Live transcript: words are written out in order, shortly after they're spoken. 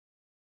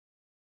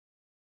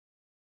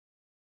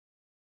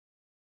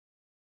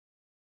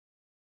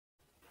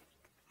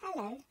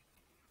Hello,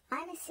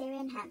 I'm a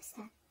Syrian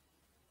hamster.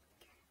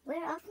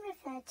 We're often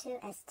referred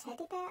to as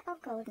teddy bear or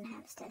golden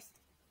hamsters.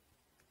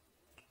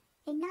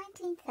 In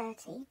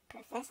 1930,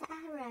 Professor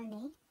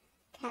Aharoni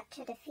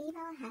captured a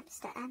female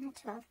hamster and her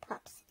 12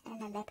 pups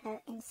in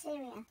Aleppo in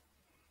Syria,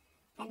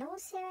 and all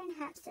Syrian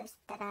hamsters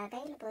that are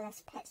available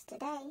as pets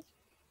today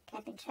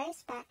can be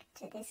traced back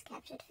to this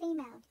captured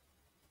female.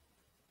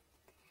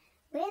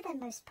 We're the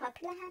most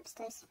popular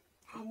hamsters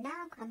and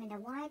now come in a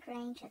wide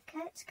range of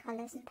coats,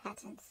 colours and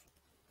patterns.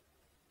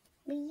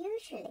 We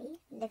usually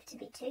live to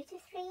be 2 to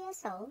 3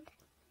 years old,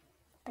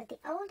 but the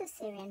oldest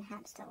Syrian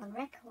hamster on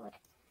record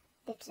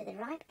lived to the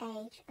ripe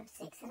age of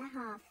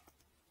 6.5.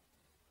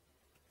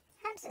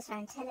 Hamsters are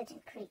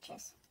intelligent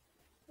creatures.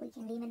 We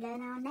can even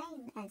learn our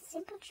name and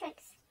simple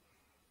tricks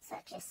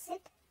such as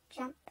sit,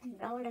 jump and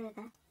roll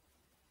over.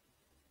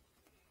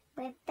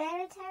 We're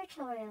very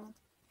territorial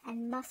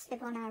and must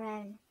live on our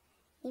own.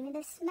 Even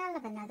the smell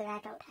of another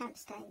adult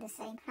hamster in the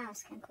same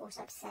house can cause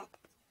upset.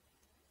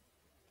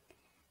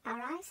 Our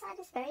eyesight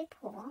is very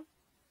poor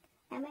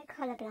and we're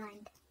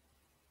colourblind.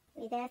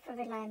 We therefore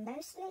rely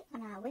mostly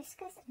on our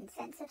whiskers and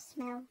sense of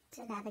smell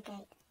to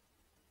navigate.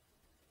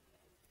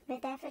 We're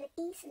therefore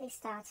easily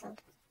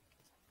startled,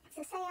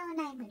 so say our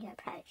name when you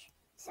approach,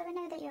 so we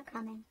know that you're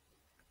coming.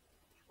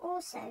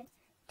 Also,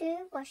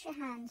 do wash your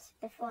hands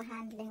before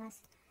handling us,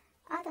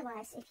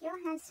 otherwise if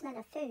your hands smell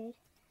of food,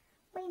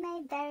 we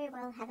may very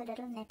well have a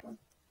little nibble.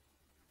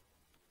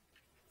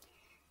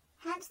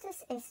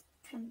 Hamsters is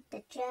from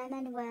the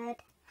German word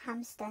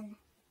hamstern,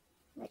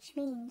 which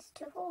means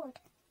to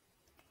hoard,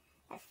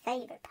 a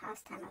favourite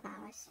pastime of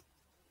ours.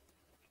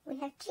 We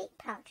have cheek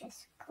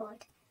pouches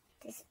called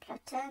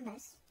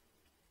dysplatomas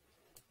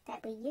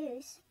that we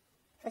use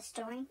for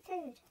storing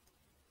food.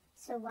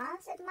 So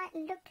whilst it might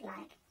look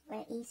like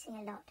we're eating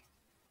a lot,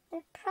 we're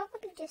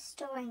probably just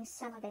storing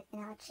some of it in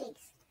our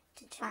cheeks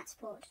to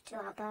transport to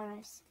our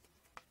burrows.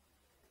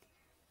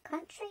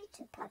 Contrary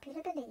to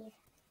popular belief,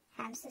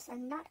 hamsters are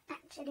not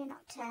actually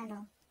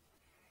nocturnal.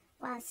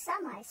 While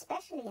some are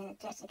especially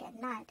energetic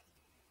at night,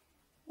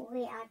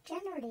 we are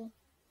generally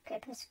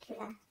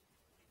crepuscular,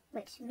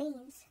 which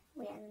means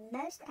we are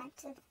most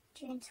active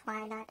during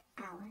twilight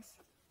hours.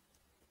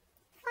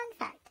 Fun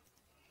fact,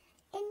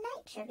 in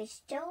nature we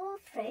store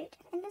fruit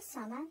in the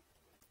summer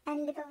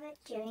and live on it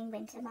during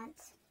winter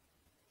months.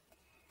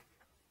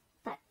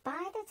 But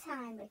by the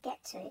time we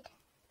get to it,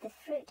 the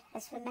fruit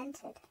has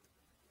fermented.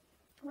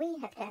 We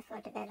have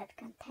therefore developed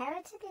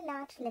comparatively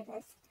large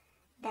livers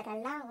that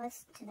allow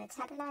us to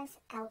metabolize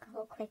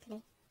alcohol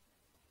quickly.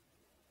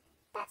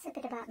 That's a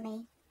bit about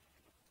me.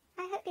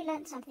 I hope you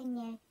learned something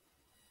new.